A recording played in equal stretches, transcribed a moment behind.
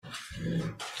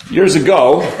Years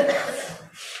ago,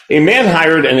 a man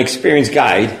hired an experienced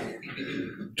guide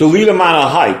to lead him on a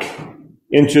hike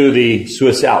into the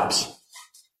Swiss Alps.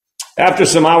 After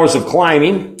some hours of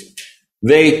climbing,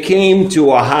 they came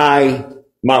to a high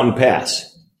mountain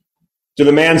pass. To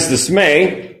the man's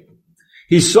dismay,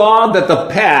 he saw that the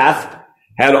path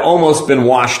had almost been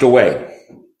washed away.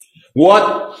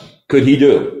 What could he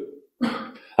do?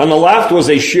 On the left was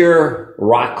a sheer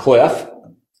rock cliff.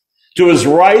 To his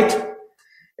right,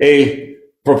 a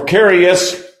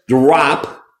precarious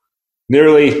drop,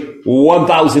 nearly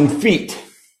 1,000 feet.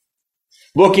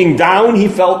 Looking down, he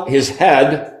felt his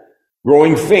head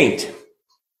growing faint,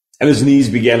 and his knees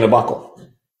began to buckle.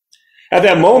 At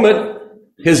that moment,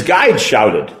 his guide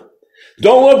shouted,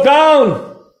 "Don't look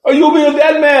down, or you'll be a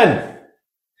dead man.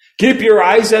 Keep your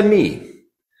eyes on me,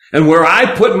 and where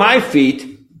I put my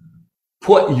feet,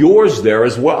 put yours there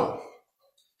as well."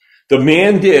 The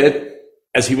man did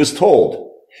as he was told,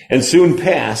 and soon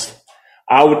passed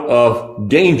out of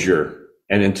danger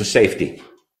and into safety.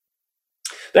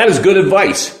 That is good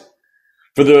advice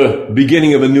for the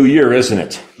beginning of a new year, isn't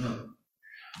it?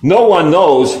 No one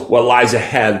knows what lies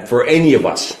ahead for any of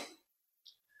us.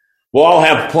 We'll all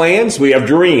have plans, we have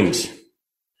dreams,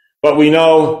 but we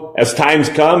know as times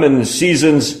come and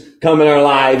seasons come in our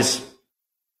lives,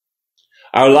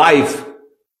 our life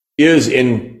is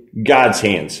in God's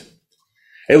hands.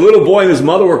 A little boy and his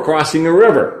mother were crossing a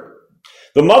river.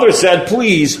 The mother said,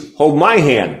 "Please hold my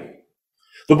hand."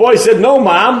 The boy said, "No,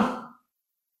 Mom,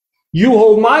 you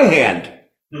hold my hand."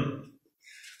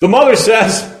 The mother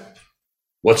says,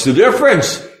 "What's the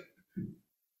difference?"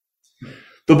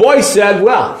 The boy said,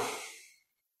 "Well,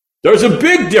 there's a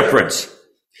big difference.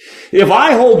 If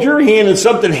I hold your hand and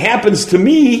something happens to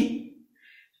me,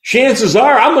 chances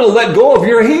are I'm going to let go of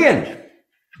your hand.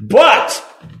 But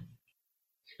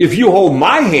if you hold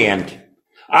my hand,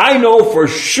 I know for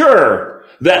sure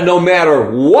that no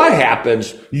matter what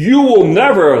happens, you will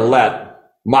never let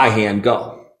my hand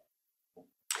go."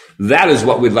 That is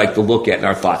what we'd like to look at in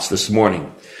our thoughts this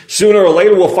morning. Sooner or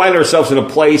later, we'll find ourselves in a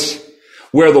place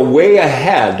where the way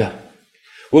ahead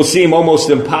will seem almost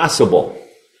impossible.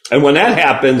 And when that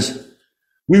happens,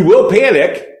 we will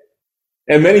panic,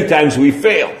 and many times we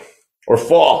fail or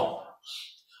fall.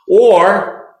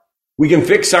 Or we can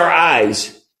fix our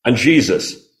eyes on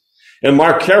Jesus and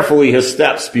mark carefully his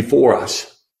steps before us.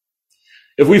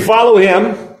 If we follow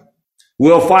him,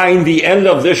 we'll find the end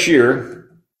of this year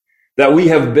that we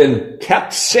have been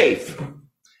kept safe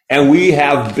and we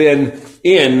have been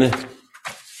in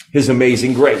his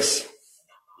amazing grace.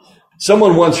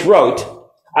 Someone once wrote,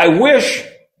 "I wish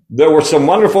there were some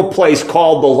wonderful place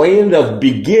called the land of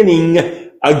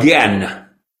beginning again,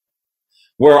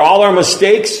 where all our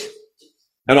mistakes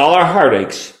and all our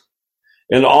heartaches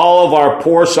and all of our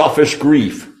poor selfish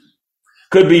grief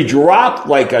could be dropped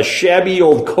like a shabby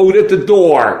old coat at the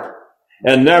door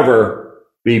and never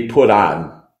be put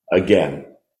on again."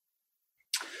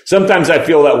 Sometimes I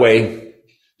feel that way.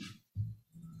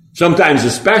 Sometimes,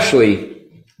 especially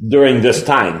during this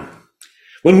time,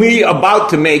 when we about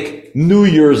to make New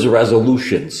Year's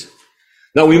resolutions.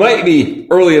 Now, we might be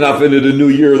early enough into the new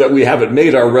year that we haven't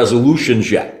made our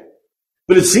resolutions yet,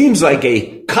 but it seems like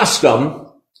a custom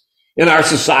in our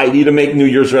society to make New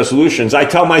Year's resolutions. I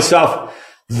tell myself,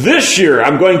 this year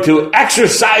I'm going to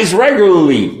exercise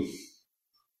regularly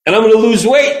and I'm going to lose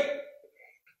weight.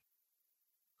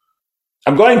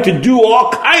 I'm going to do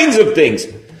all kinds of things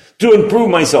to improve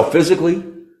myself physically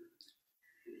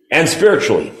and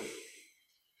spiritually.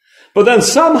 But then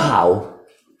somehow,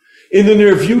 in the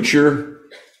near future,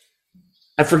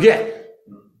 I forget.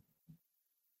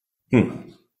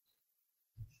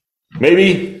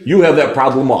 Maybe you have that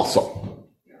problem also.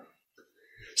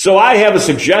 So I have a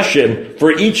suggestion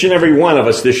for each and every one of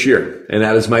us this year, and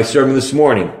that is my sermon this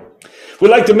morning. We'd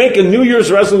like to make a New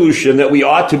Year's resolution that we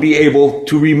ought to be able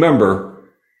to remember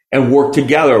and work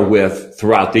together with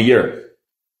throughout the year.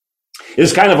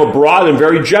 It's kind of a broad and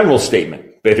very general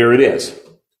statement, but here it is.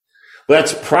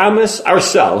 Let's promise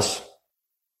ourselves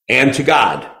and to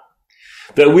God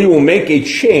that we will make a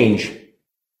change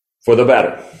for the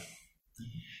better.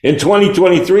 In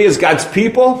 2023, as God's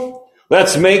people,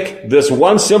 let's make this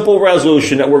one simple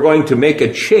resolution that we're going to make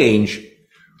a change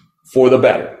for the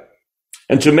better.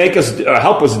 And to make us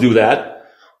help us do that,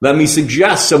 let me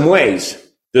suggest some ways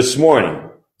this morning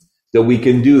that we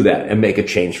can do that and make a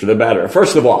change for the better.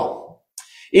 First of all,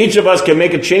 each of us can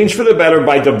make a change for the better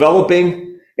by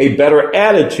developing a better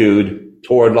attitude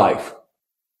toward life.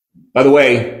 By the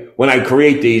way, when I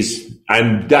create these,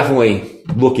 I'm definitely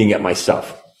looking at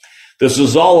myself. This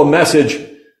is all a message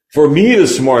for me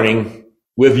this morning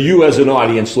with you as an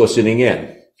audience listening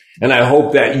in. And I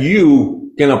hope that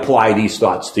you can apply these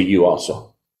thoughts to you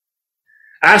also.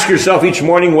 Ask yourself each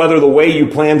morning whether the way you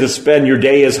plan to spend your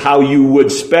day is how you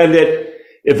would spend it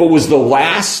if it was the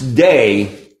last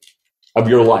day of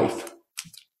your life.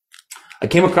 I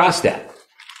came across that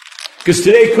because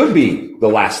today could be the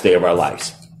last day of our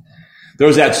lives. There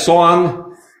was that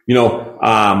song,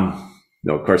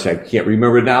 of course I can't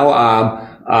remember it now.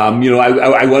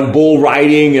 I went bull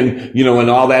riding and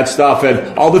all that stuff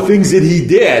and all the things that he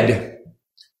did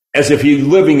as if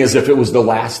living as if it was the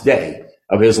last day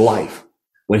of his life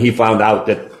when he found out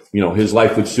that, his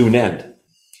life would soon end,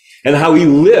 and how he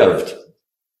lived.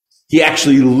 He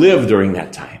actually lived during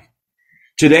that time.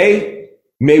 Today,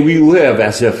 may we live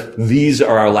as if these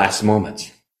are our last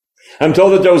moments. I'm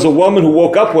told that there was a woman who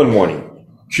woke up one morning.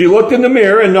 She looked in the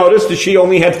mirror and noticed that she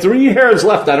only had 3 hairs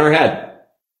left on her head.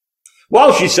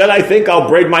 Well, she said, I think I'll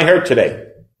braid my hair today.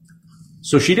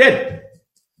 So she did.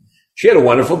 She had a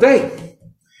wonderful day.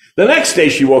 The next day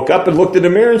she woke up and looked in the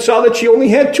mirror and saw that she only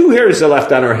had 2 hairs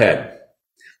left on her head.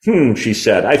 She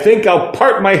said, I think I'll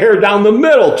part my hair down the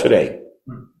middle today.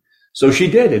 So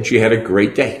she did, and she had a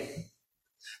great day.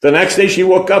 The next day she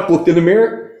woke up, looked in the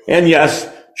mirror, and yes,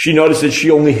 she noticed that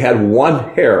she only had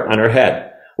 1 hair on her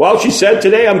head. Well, she said,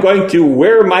 today I'm going to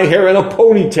wear my hair in a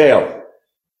ponytail.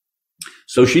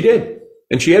 So she did,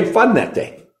 and she had fun that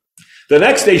day. The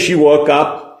next day she woke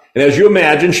up, and as you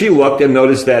imagine, she looked and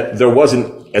noticed that there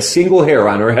wasn't a single hair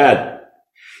on her head.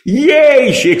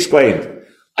 Yay, she exclaimed.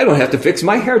 I don't have to fix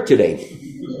my hair today.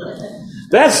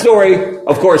 That story,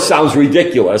 of course, sounds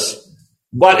ridiculous,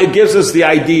 but it gives us the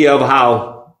idea of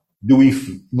how do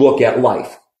we look at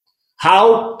life.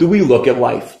 How do we look at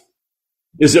life?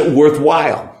 Is it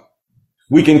worthwhile?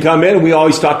 We can come in and we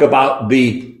always talk about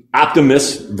the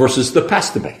optimist versus the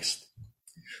pessimist.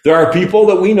 There are people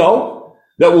that we know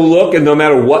that will look, and no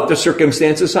matter what the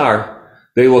circumstances are,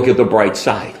 they look at the bright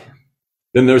side.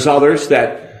 Then there's others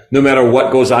that no matter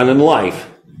what goes on in life,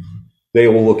 they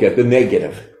will look at the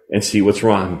negative and see what's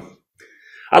wrong.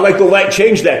 I'd like to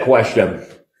change that question.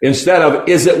 Instead of,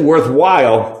 is it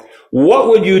worthwhile? What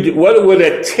would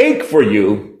it take for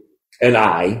you and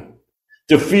I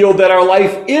to feel that our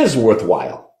life is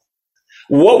worthwhile?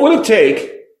 What would it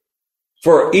take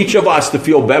for each of us to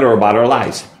feel better about our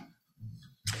lives?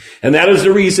 And that is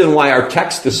the reason why our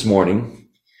text this morning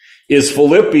is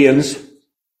Philippians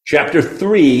chapter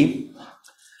 3,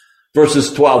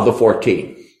 verses 12 to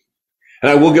 14.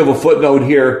 And I will give a footnote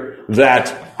here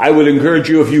that I would encourage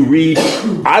you, if you read,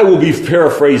 I will be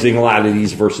paraphrasing a lot of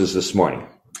these verses this morning.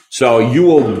 So you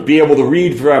will be able to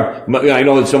read from, I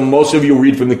know that most of you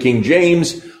read from the King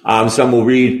James, some will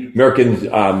read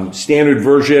American Standard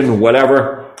Version,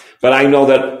 whatever, but I know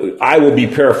that I will be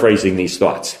paraphrasing these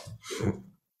thoughts.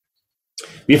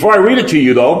 Before I read it to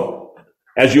you, though,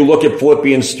 as you look at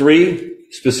Philippians 3,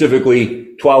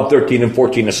 specifically 12, 13, and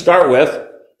 14 to start with,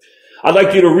 I'd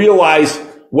like you to realize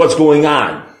what's going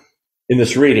on in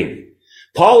this reading.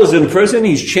 Paul is in prison.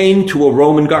 He's chained to a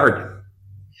Roman guard.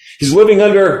 He's living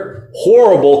under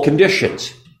horrible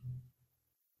conditions.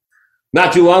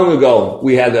 Not too long ago,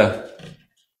 we had the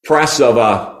press of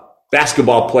a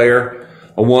basketball player,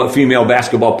 a female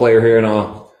basketball player here in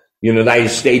the United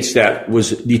States that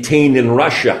was detained in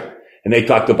Russia. And they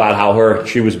talked about how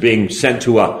she was being sent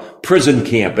to a prison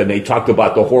camp, and they talked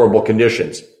about the horrible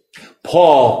conditions.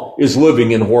 Paul is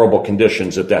living in horrible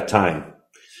conditions at that time.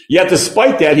 Yet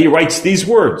despite that, he writes these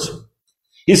words.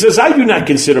 He says, I do not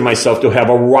consider myself to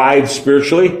have arrived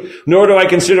spiritually, nor do I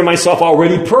consider myself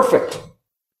already perfect.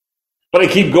 But I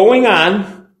keep going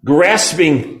on,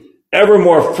 grasping ever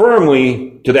more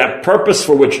firmly to that purpose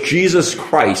for which Jesus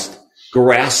Christ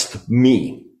grasped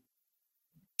me.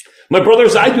 My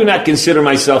brothers, I do not consider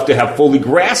myself to have fully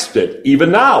grasped it,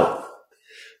 even now.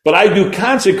 But I do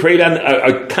concentrate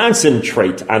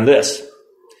on this,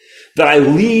 that I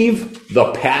leave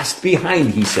the past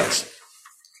behind, he says.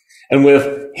 And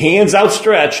with hands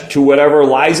outstretched to whatever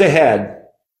lies ahead,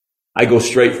 I go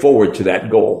straight forward to that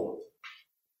goal.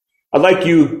 I'd like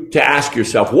you to ask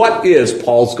yourself, what is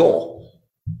Paul's goal?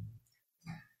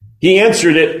 He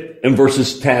answered it in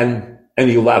verses 10 and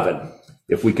 11.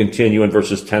 If we continue in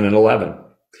verses 10 and 11.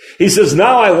 He says,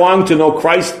 now I long to know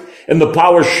Christ and the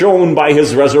power shown by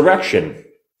his resurrection.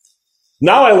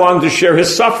 Now I long to share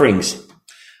his sufferings.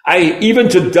 Even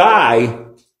to die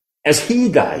as he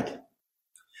died,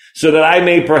 so that I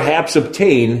may perhaps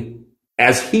obtain,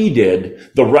 as he did,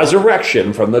 the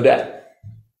resurrection from the dead.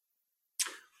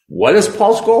 What is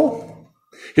Paul's goal?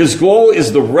 His goal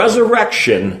is the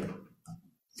resurrection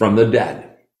from the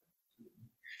dead.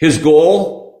 His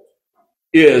goal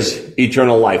is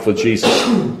eternal life with Jesus.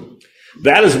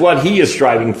 That is what he is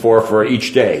striving for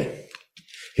each day.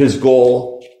 His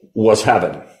goal was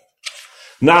heaven.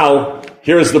 Now,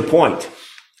 here's the point.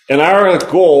 And our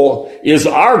goal is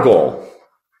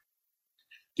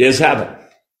heaven.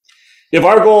 If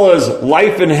our goal is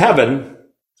life in heaven,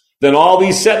 then all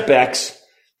these setbacks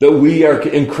that we are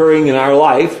incurring in our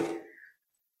life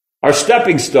are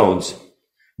stepping stones,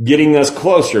 getting us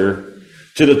closer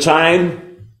to the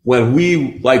time when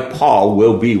we, like Paul,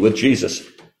 will be with Jesus.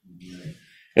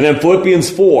 And then Philippians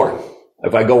 4,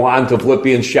 if I go on to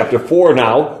Philippians chapter 4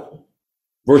 now,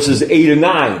 verses 8 and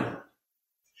 9,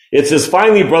 it says,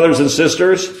 finally, brothers and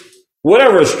sisters,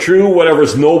 whatever is true, whatever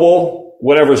is noble,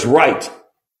 whatever is right,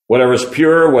 whatever is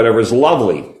pure, whatever is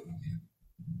lovely,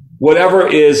 whatever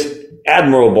is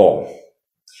admirable,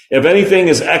 if anything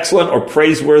is excellent or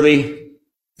praiseworthy,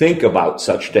 think about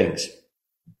such things.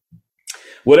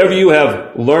 Whatever you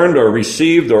have learned or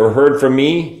received or heard from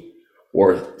me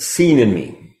or seen in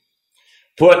me,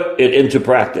 put it into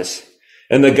practice,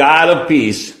 and the God of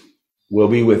peace will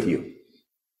be with you.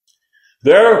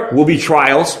 There will be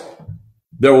trials.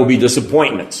 There will be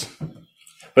disappointments.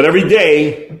 But every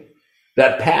day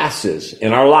that passes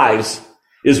in our lives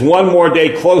is one more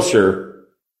day closer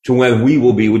to when we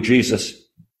will be with Jesus.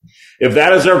 If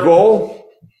that is our goal,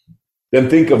 then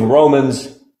think of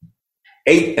Romans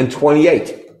 8 and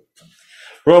 28.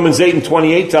 Romans 8 and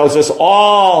 28 tells us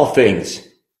all things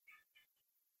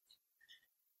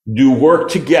do work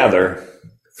together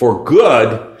for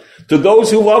good to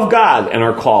those who love God and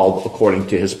are called according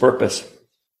to his purpose.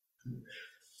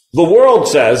 The world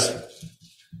says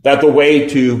that the way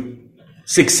to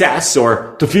success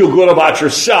or to feel good about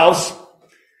yourselves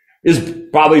is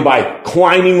probably by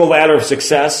climbing the ladder of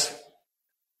success,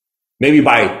 maybe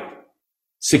by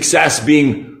success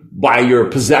being by your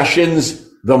possessions,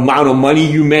 the amount of money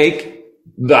you make,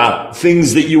 the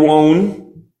things that you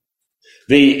own,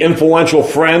 the influential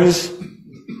friends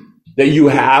that you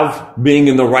have, being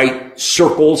in the right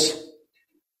circles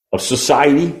of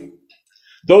society.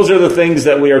 Those are the things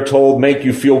that we are told make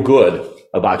you feel good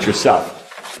about yourself.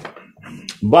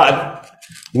 But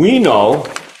we know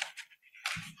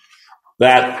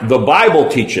that the Bible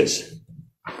teaches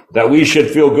that we should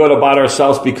feel good about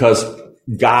ourselves because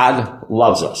God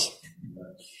loves us.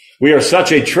 We are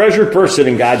such a treasured person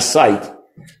in God's sight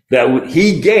that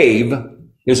he gave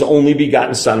his only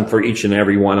begotten Son for each and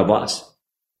every one of us.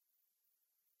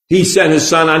 He sent his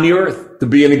Son on the earth to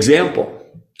be an example,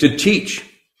 to teach,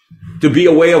 to be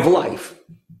a way of life,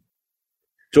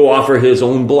 to offer his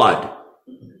own blood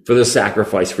for the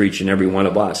sacrifice for each and every one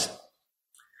of us.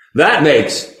 That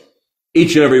makes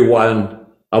each and every one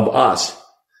of us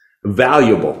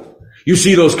valuable. You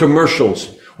see those commercials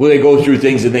where they go through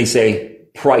things and they say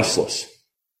priceless.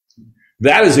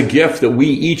 That is a gift that we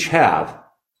each have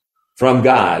from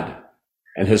God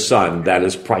and his Son that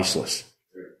is priceless.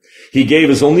 He gave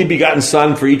his only begotten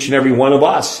Son for each and every one of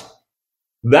us.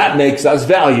 That makes us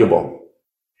valuable.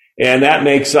 And that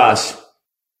makes us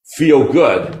feel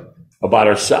good about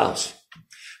ourselves.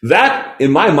 That,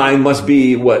 in my mind, must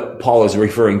be what Paul is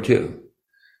referring to.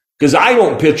 Because I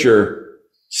don't picture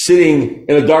sitting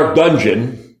in a dark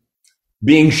dungeon,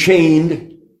 being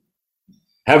chained,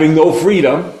 having no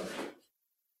freedom,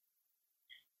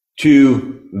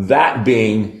 to that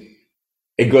being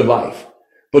a good life.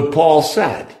 But Paul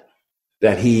said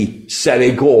that he set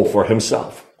a goal for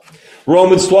himself.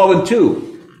 Romans 12 and 2.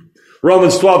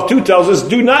 Romans 12:2 tells us,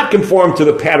 do not conform to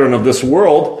the pattern of this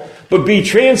world, but be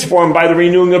transformed by the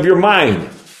renewing of your mind.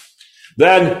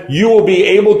 Then you will be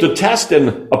able to test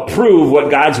and approve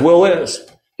what God's will is,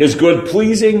 his good,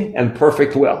 pleasing, and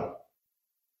perfect will.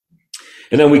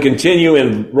 And then we continue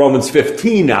in Romans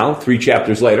 15 now, 3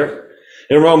 chapters later.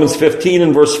 In Romans 15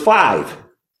 and verse 5,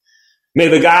 may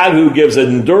the God who gives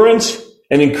endurance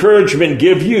and encouragement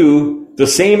give you the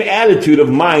same attitude of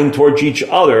mind towards each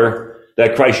other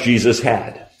that Christ Jesus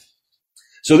had.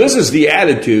 So this is the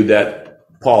attitude that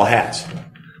Paul has.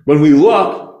 When we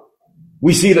look,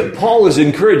 we see that Paul is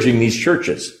encouraging these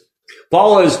churches.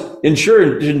 Paul is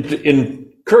encouraging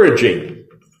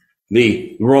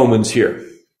the Romans here.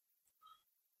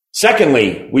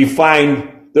 Secondly, we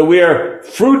find that we are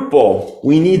fruitful.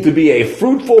 We need to be a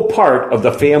fruitful part of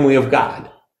the family of God,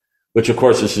 which of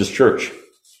course is his church.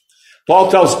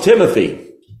 Paul tells Timothy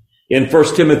in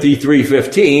 1 Timothy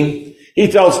 3:15, he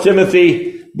tells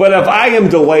Timothy, but if I am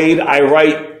delayed, I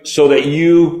write so that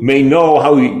you may know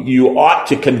how you ought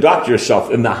to conduct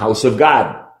yourself in the house of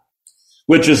God,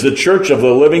 which is the church of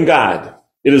the living God.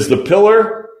 It is the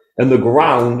pillar and the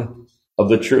ground of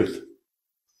the truth.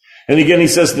 And again, he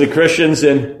says to the Christians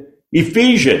in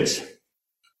Ephesians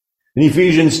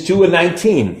 2 and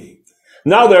 19,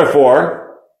 Now,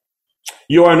 therefore,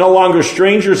 you are no longer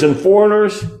strangers and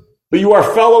foreigners, but you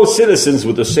are fellow citizens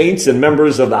with the saints and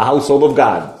members of the household of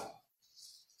God.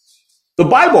 The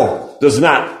Bible does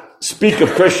not speak of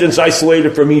Christians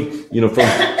isolated from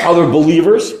other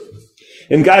believers.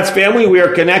 In God's family, we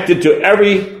are connected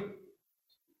to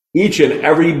each and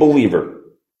every believer.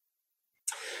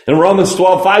 And Romans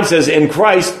 12:5 says, in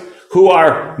Christ, who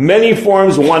are many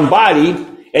forms one body,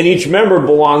 and each member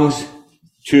belongs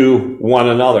to one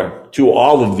another, to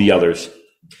all of the others.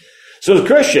 So as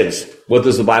Christians, what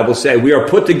does the Bible say? We are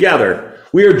put together.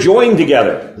 We are joined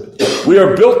together. We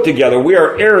are built together. We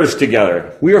are heirs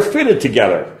together. We are fitted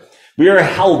together. We are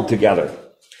held together.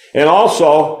 And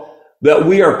also that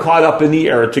we are caught up in the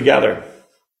air together.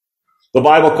 The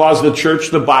Bible calls the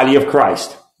church the body of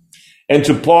Christ. And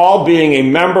to Paul, being a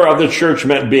member of the church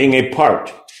meant being a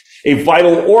part, a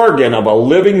vital organ of a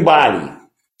living body,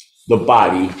 the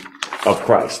body of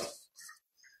Christ.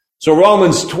 So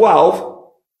Romans 12,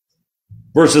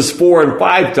 verses 4 and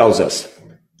 5 tells us,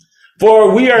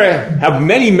 for we have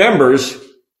many members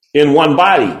in one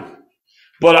body,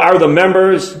 but are the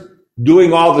members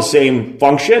doing all the same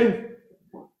function?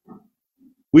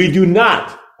 We do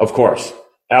not, of course,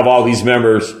 have all these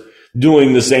members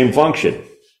doing the same function.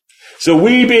 So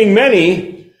we, being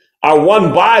many, are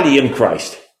one body in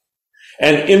Christ,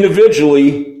 and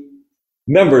individually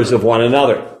members of one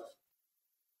another.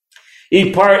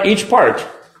 Each part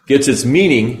gets its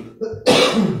meaning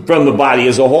from the body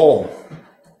as a whole,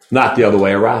 not the other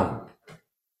way around.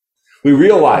 We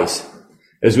realize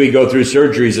as we go through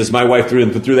surgeries, as my wife through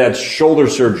that shoulder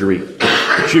surgery,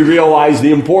 she realized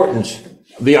the importance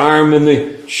of the arm and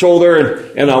the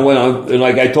shoulder. And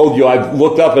like I told you, I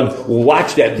looked up and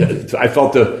watched that. I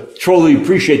felt to truly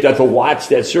appreciate that, to watch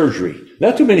that surgery.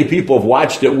 Not too many people have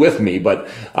watched it with me, but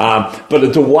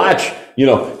to watch,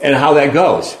 and how that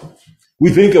goes. We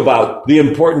think about the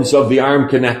importance of the arm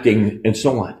connecting and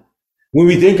so on. When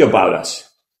we think about us,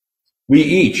 we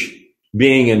each,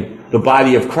 being in the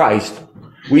body of Christ,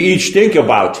 we each think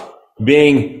about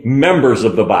being members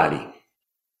of the body.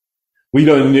 We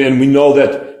know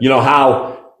that,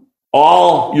 how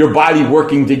all your body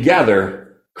working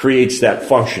together creates that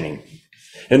functioning.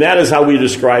 And that is how we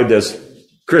described as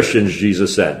Christians,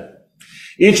 Jesus said.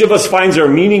 Each of us finds our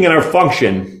meaning and our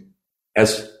function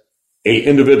as an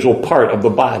individual part of the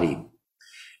body.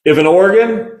 If an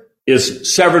organ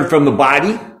is severed from the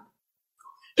body,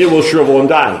 it will shrivel and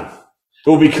die. It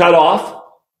will be cut off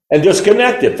and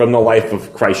disconnected from the life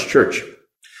of Christ's church.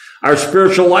 Our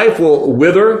spiritual life will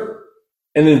wither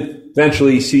and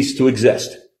eventually cease to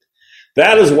exist.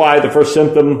 That is why the first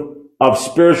symptom of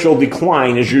spiritual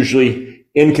decline is usually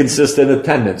inconsistent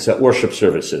attendance at worship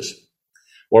services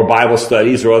or Bible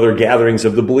studies or other gatherings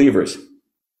of the believers.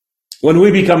 When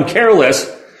we become careless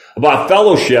about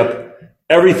fellowship,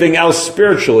 everything else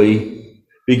spiritually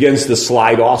begins to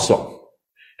slide also.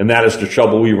 And that is the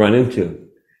trouble we run into.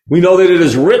 We know that it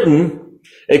is written,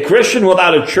 a Christian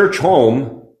without a church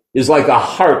home is like a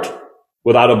heart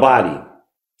without a body.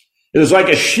 It is like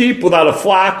a sheep without a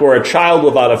flock or a child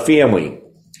without a family.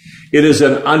 It is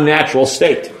an unnatural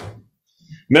state.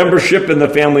 Membership in the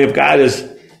family of God is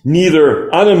neither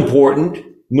unimportant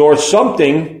nor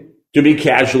something to be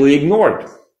casually ignored.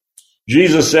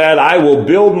 Jesus said, I will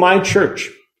build my church,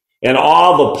 and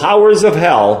all the powers of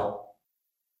hell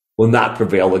will not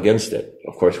prevail against it.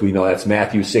 Of course, we know that's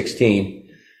Matthew 16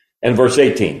 and verse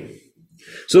 18.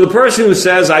 So the person who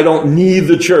says, I don't need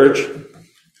the church,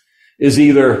 is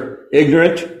either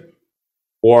ignorant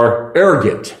or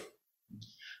arrogant.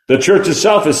 The church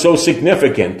itself is so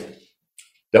significant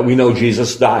that we know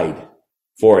Jesus died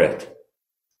for it.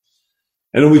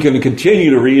 And we can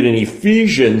continue to read in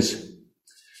Ephesians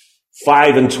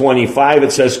 5 and 25,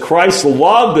 it says, Christ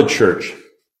loved the church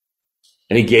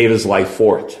and he gave his life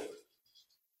for it.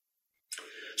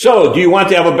 So, do you want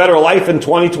to have a better life in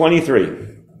 2023?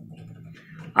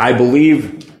 I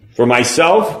believe for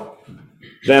myself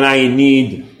that I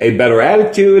need a better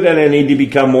attitude and I need to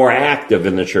become more active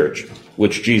in the church,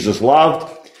 which Jesus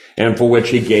loved and for which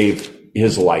he gave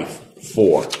his life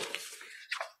for.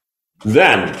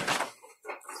 Then,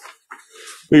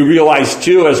 we realize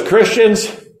too, as Christians,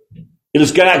 it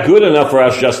is not good enough for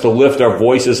us just to lift our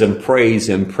voices in praise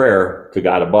and prayer to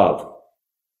God above.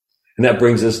 And that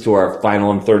brings us to our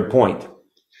final and third point.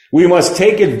 We must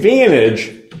take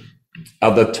advantage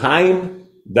of the time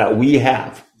that we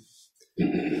have.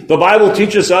 The Bible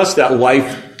teaches us that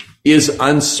life is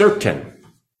uncertain.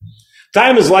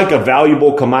 Time is like a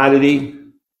valuable commodity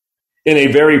in a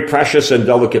very precious and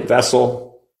delicate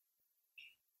vessel.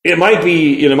 It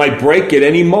might break at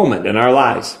any moment in our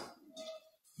lives.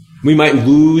 We might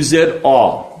lose it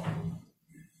all.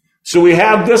 So we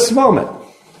have this moment.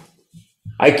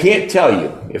 I can't tell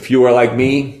you, if you are like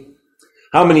me,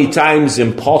 how many times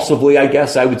impulsively, I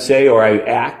guess I would say, or I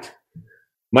act.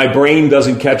 My brain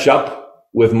doesn't catch up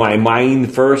with my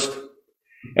mind first.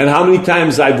 And how many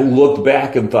times I've looked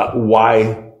back and thought,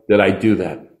 why did I do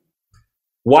that?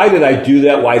 Why did I do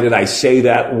that? Why did I say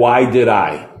that? Why did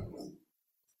I?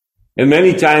 And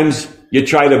many times you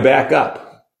try to back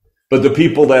up. But the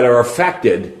people that are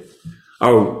affected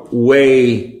are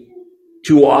way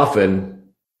too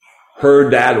often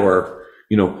heard that or,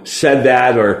 said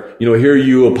that or, hear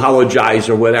you apologize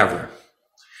or whatever.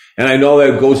 And I know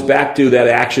that it goes back to that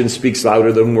action speaks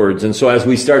louder than words. And so as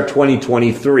we start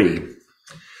 2023,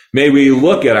 may we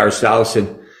look at ourselves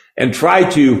and try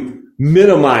to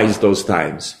minimize those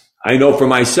times. I know for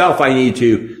myself, I need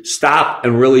to stop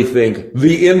and really think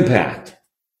the impact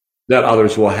that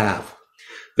others will have.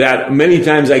 That many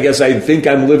times, I guess, I think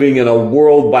I'm living in a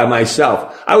world by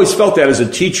myself. I always felt that as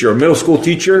a teacher, a middle school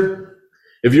teacher.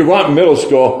 If you want middle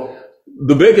school,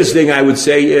 the biggest thing I would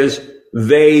say is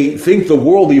they think the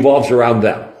world evolves around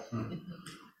them.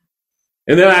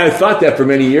 And then I thought that for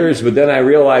many years, but then I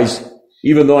realized,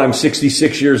 even though I'm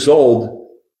 66 years old,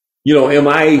 am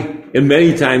I, and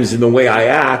many times in the way I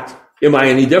act, am I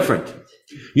any different?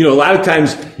 A lot of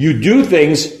times you do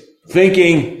things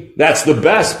thinking that's the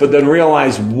best, but then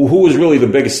realize who is really the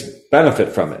biggest benefit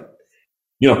from it.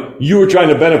 You were trying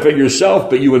to benefit yourself,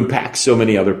 but you impact so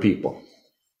many other people.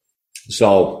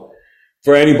 So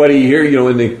for anybody here,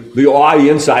 in the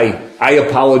audience, I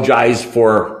apologize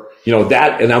for,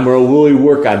 that, and I'm going to really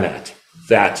work on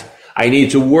that I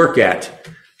need to work at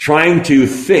trying to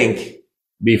think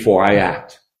before I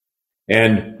act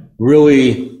and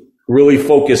really, really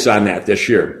focus on that this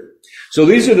year. So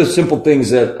these are the simple things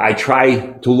that I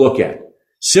try to look at.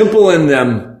 Simple in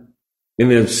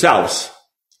themselves,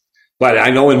 but I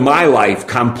know in my life,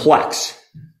 complex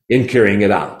in carrying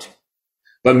it out.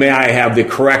 But may I have the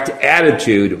correct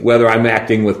attitude, whether I'm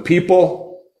acting with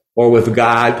people or with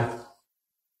God.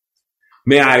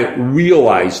 May I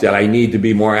realize that I need to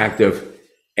be more active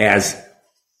as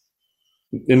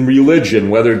in religion,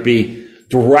 whether it be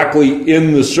directly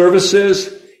in the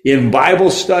services, in Bible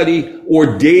study,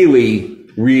 or daily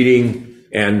reading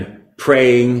and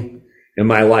praying in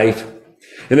my life.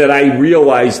 And that I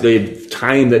realize the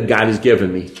time that God has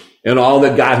given me and all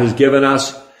that God has given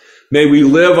us. May we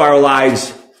live our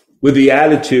lives with the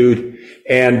attitude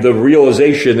and the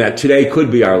realization that today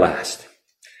could be our last.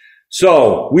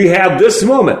 So we have this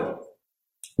moment.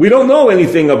 We don't know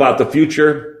anything about the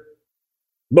future,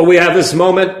 but we have this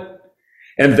moment,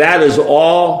 and that is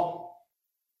all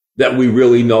that we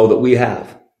really know that we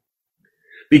have.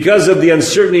 Because of the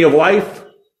uncertainty of life,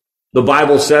 the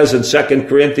Bible says in 2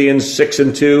 Corinthians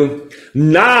 6:2,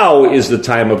 now is the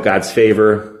time of God's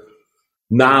favor.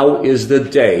 Now is the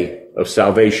day of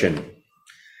salvation.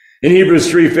 In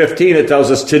Hebrews 3:15, it tells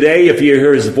us, today, if you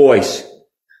hear his voice,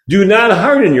 do not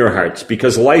harden your hearts,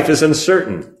 because life is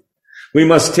uncertain. We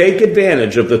must take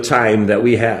advantage of the time that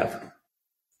we have.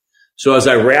 So as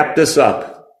I wrap this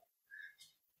up,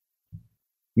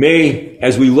 may,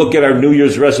 as we look at our New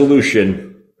Year's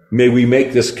resolution, may we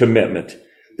make this commitment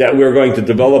that we're going to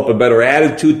develop a better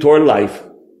attitude toward life,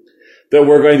 that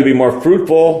we're going to be more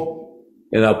fruitful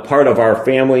in a part of our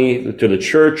family to the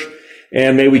church,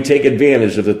 and may we take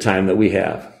advantage of the time that we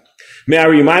have. May I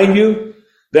remind you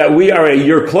that we are a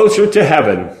year closer to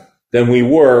heaven than we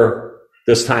were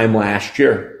this time last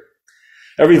year.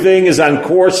 Everything is on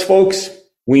course, folks.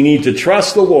 We need to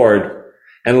trust the Lord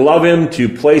and love him to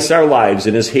place our lives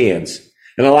in his hands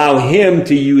and allow him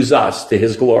to use us to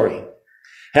his glory.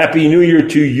 Happy New Year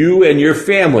to you and your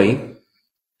family.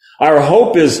 Our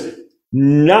hope is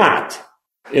not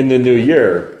in the new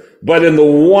year, but in the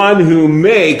one who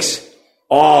makes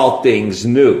all things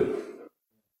new.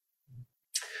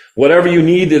 Whatever you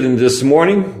needed in this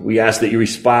morning, we ask that you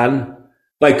respond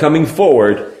by coming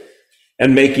forward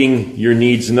and making your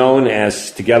needs known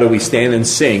as together we stand and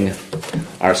sing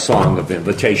our song of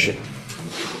invitation.